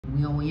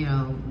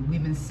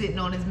we've been sitting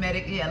on this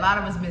a lot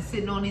of us been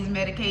sitting on these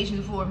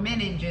medications for a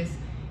minute, just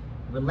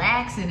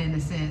relaxing in a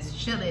sense,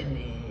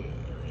 chilling.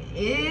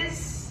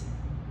 Is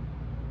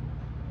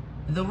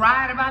the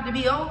ride about to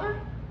be over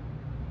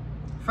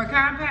for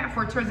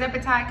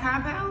Tirzepatide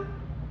compound?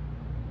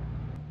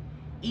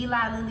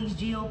 Eli Lilly's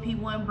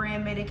GLP1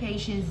 brand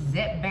medications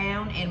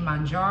Zepbound and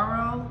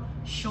Mounjaro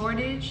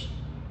shortage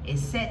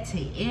is set to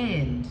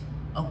end,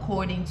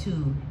 according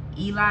to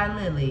Eli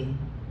Lilly,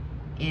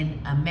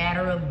 in a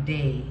matter of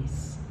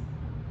days.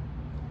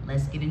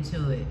 Let's get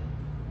into it.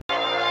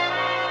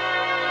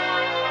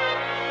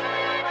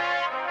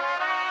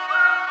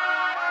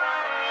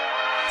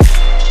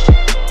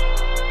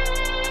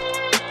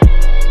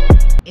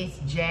 It's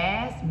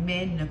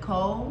Jasmine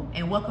Nicole,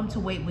 and welcome to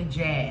Weight with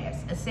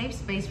Jazz, a safe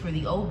space for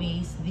the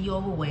obese, the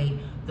overweight,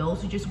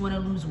 those who just want to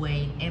lose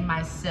weight, and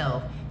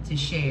myself to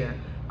share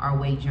our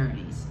weight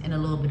journeys and a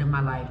little bit of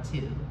my life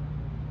too.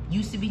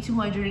 Used to be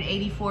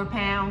 284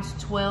 pounds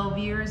 12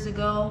 years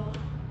ago,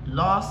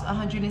 lost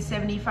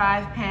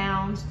 175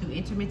 pounds through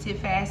intermittent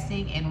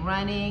fasting and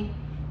running.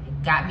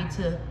 It got me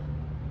to,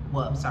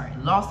 lost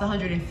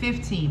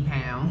 115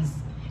 pounds.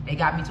 They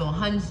got me to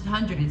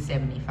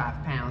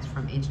 175 pounds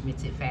from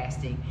intermittent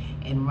fasting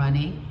and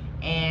running,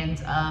 and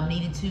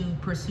needed to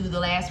pursue the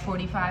last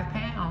 45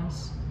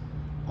 pounds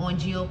on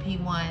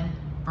GLP1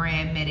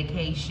 brand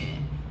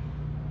medication,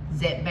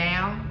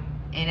 Zepbound,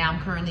 and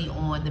I'm currently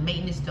on the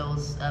maintenance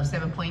dose of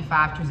 7.5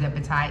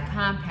 Tirzepatide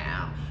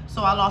compound.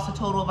 So I lost a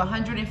total of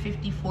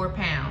 154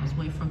 pounds,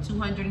 went from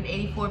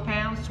 284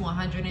 pounds to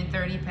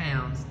 130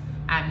 pounds.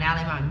 I'm now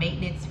in my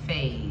maintenance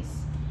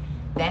phase.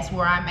 That's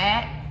where I'm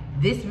at.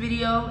 This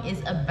video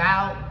is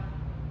about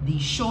the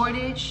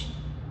shortage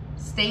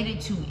stated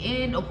to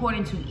end,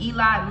 according to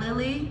Eli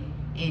Lilly,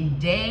 in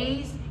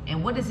days.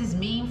 And what does this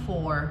mean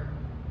for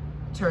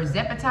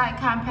Tirzepatide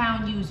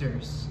compound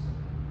users,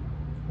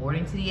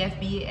 according to the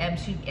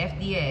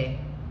FDA.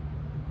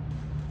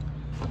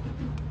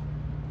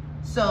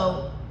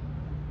 So,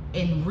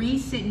 in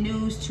recent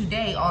news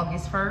today,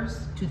 August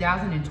 1st,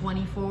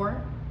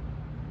 2024,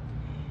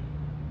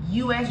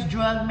 U.S.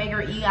 drug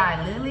maker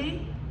Eli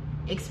Lilly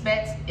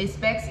expects its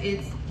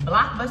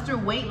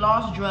blockbuster weight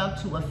loss drug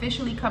to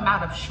officially come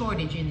out of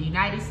shortage in the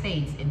United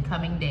States in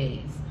coming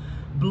days.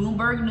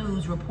 Bloomberg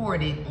News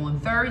reported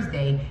on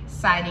Thursday,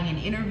 citing an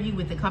interview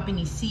with the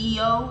company's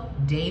CEO,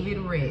 David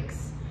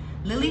Ricks.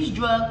 Lilly's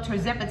drug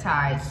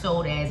Tirzepatide,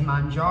 sold as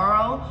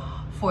Mounjaro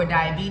for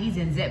diabetes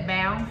and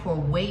Zepbound for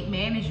weight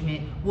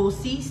management, will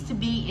cease to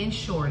be in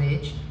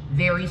shortage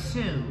very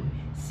soon,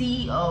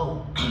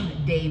 CEO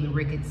David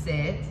Ricks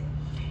said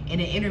in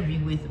an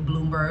interview with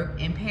Bloomberg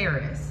in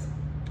Paris.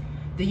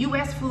 The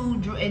U.S.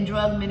 Food and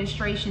Drug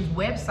Administration's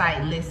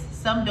website lists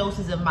some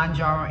doses of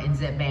Mounjaro and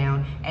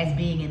Zepbound as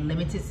being in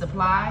limited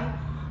supply.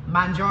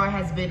 Mounjaro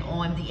has been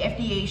on the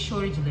FDA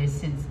shortage list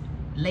since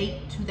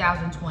late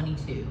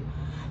 2022.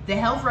 The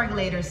health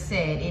regulator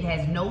said it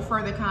has no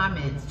further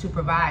comments to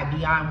provide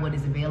beyond what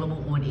is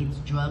available on its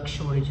drug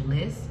shortage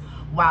list,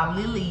 while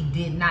Lilly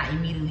did not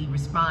immediately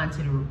respond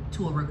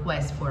to a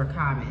request for a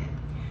comment.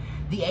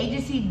 The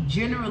agency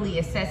generally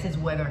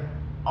assesses whether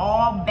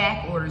all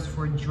back orders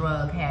for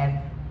drug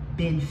have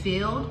been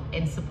filled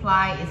and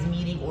supply is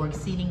meeting or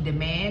exceeding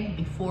demand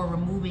before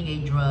removing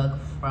a drug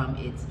from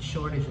its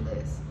shortage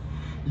list.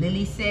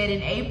 Lilly said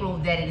in April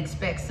that it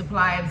expects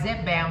supply of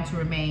Zepbound to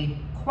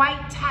remain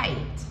quite tight,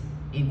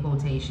 in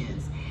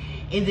quotations,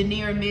 in the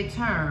near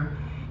midterm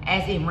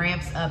as it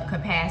ramps up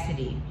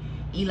capacity.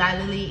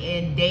 Eli Lilly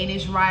and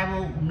Danish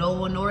rival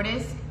Novo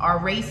Nordisk are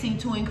racing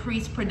to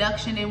increase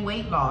production in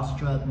weight loss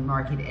drug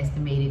market,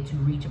 estimated to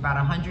reach about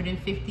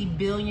 $150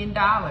 billion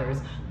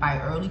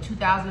by early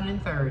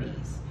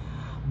 2030s.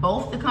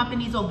 Both the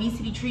company's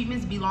obesity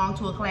treatments belong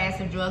to a class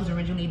of drugs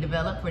originally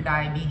developed for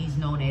diabetes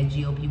known as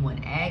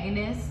GLP1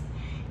 agonists.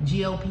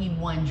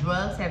 GLP1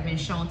 drugs have been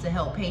shown to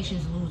help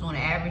patients lose on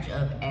average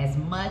of as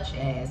much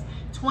as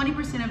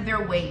 20% of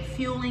their weight,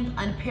 fueling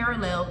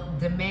unparalleled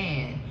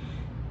demand.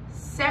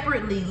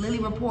 Separately, Lilly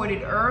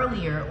reported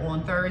earlier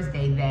on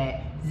Thursday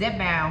that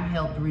Zepbound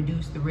helped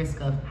reduce the risk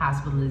of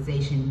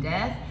hospitalization,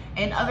 death,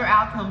 and other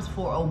outcomes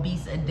for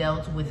obese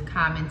adults with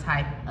common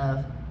type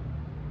of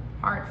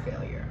heart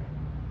failure.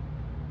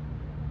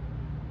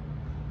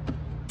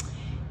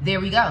 There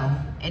we go.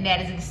 And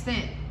that is the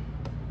extent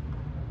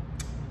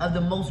of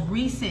the most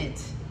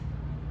recent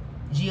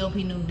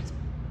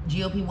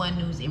GLP-1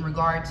 news in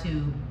regard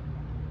to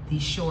the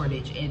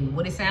shortage. And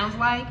what it sounds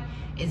like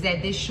is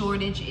that this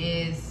shortage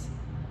is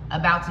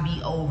about to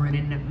be over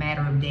in a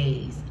matter of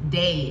days.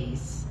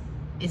 Days.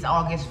 It's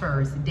August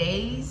 1st.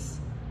 Days?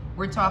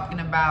 We're talking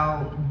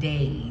about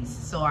days.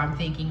 So I'm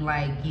thinking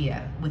like,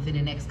 yeah, within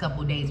the next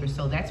couple of days or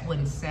so. That's what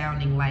it's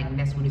sounding like, and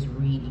that's what it's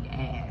reading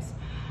as.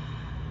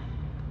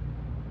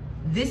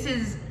 This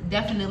is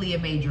definitely a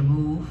major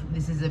move.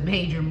 This is a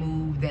major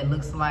move that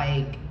looks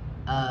like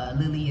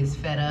Lilly is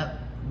fed up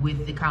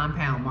with the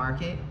compound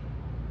market,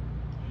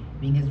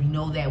 because we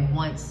know that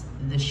once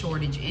the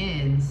shortage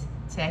ends,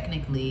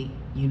 technically,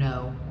 you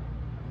know,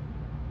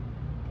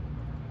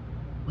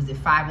 was it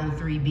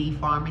 503B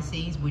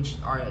pharmacies, which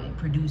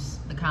produce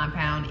the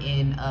compound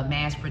in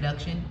mass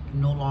production,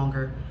 no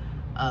longer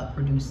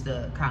produce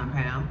the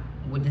compound.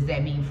 What does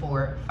that mean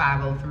for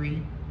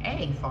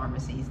 503A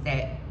pharmacies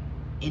that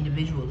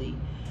individually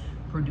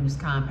produce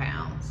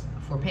compounds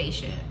for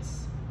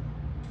patients?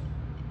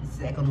 Is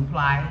that going to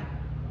apply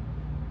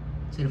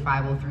to the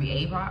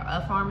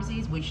 503A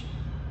pharmacies, which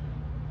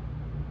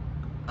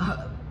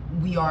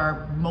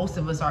most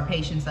of us are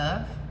patients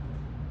of?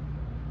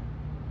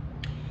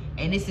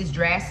 And this is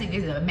drastic.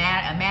 It's a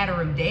matter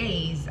of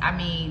days. I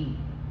mean,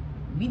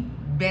 we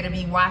better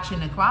be watching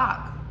the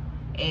clock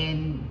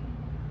and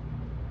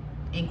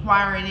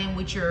inquiring in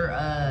with your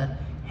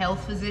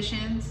health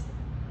physicians,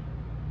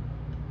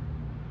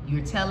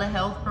 your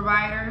telehealth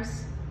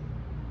providers.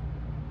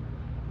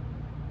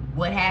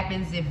 What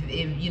happens if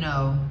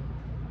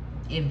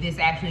this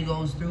actually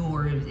goes through,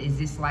 or is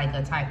this like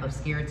a type of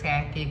scare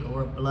tactic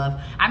or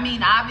bluff? I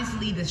mean,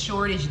 obviously the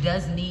shortage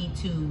does need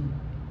to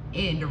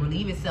end or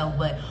relieve itself,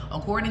 but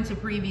according to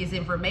previous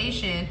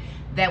information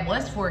that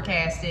was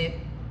forecasted,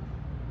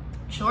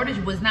 shortage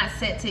was not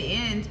set to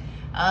end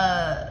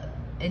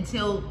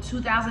until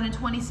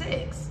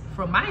 2026,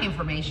 from my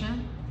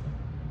information.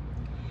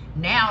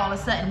 Now all of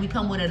a sudden we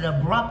come with an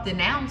abrupt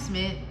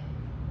announcement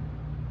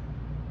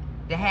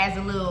that has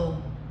a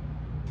little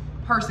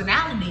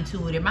personality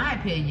to it, in my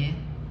opinion.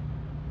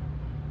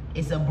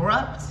 It's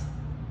abrupt.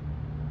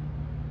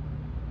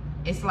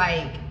 It's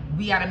like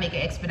we got to make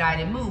an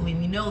expedited move, and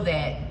we know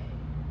that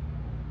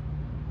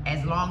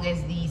as long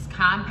as these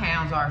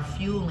compounds are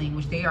fueling,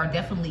 which they are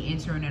definitely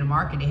entering the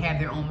market, they have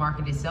their own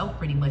market itself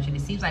pretty much, and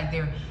it seems like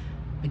they're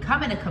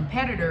becoming a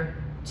competitor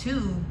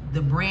to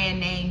the brand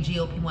name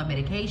GLP1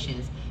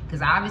 medications,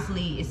 because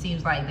obviously it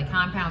seems like the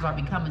compounds are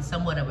becoming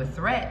somewhat of a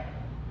threat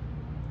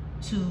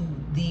to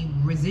the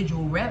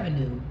residual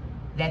revenue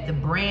that the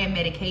brand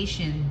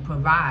medication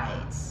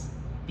provides,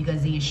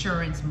 because the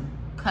insurance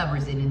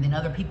covers it, and then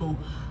other people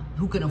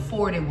who can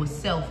afford it will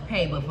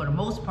self-pay, but for the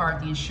most part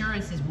the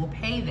insurances will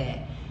pay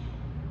that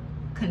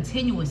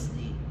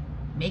continuously,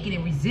 making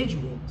it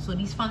residual. So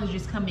these funds are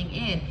just coming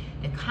in.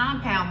 The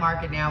compound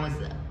market now is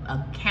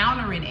a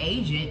countering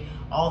agent,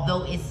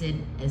 although it's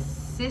an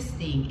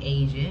assisting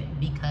agent,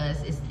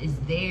 because it's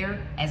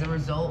there as a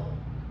result,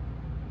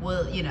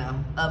 well,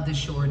 of the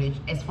shortage,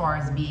 as far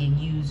as being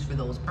used for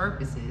those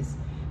purposes,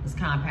 because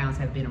compounds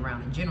have been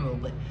around in general.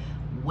 But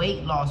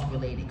weight loss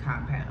related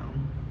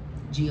compound,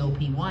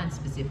 GLP1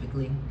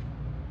 specifically,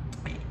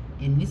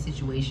 in this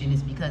situation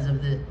is because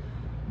of the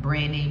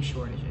brand name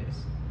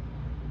shortages.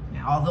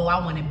 Now, although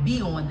I want to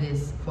be on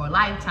this for a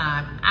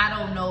lifetime, I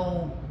don't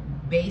know,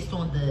 based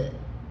on the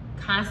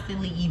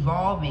constantly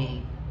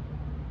evolving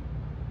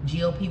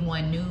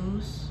GLP1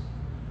 news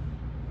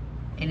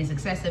and its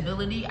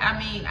accessibility, I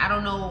mean, I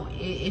don't know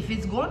if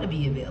it's going to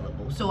be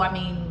available. So, I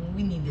mean,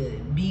 we need to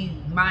be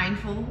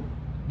mindful,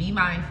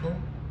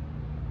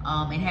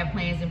 and have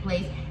plans in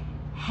place.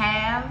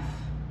 Have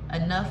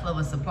enough of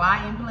a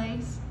supply in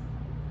place.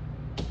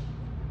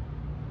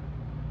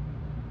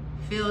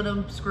 Fill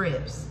them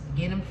scripts,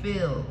 get them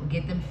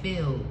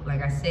filled.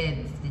 Like I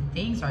said,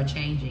 things are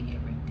changing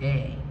every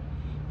day.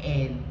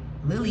 And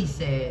Lily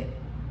said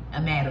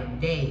a matter of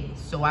days.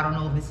 So I don't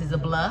know if this is a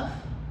bluff,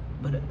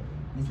 but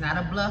it's not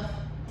a bluff.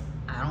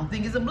 I don't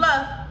think it's a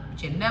bluff,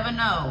 but you never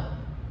know.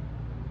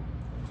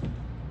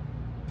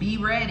 Be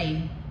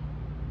ready.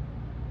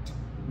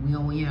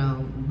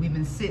 We've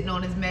been sitting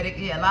on this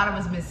a lot of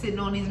us been sitting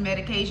on these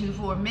medications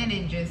for a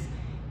minute, just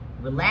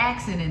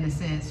relaxing in a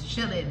sense,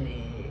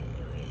 chilling.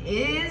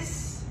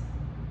 Is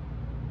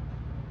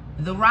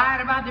the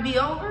ride about to be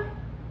over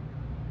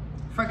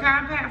for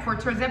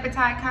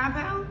Tirzepatide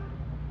compound?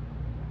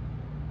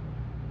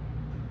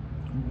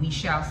 We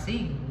shall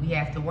see. We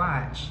have to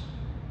watch.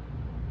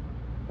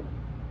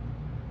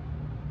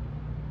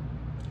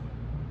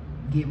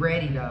 Get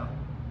ready though.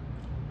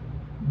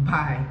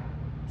 By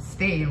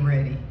staying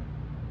ready.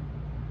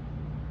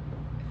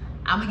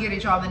 I'm gonna get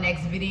at y'all the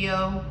next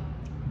video.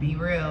 Be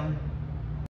real.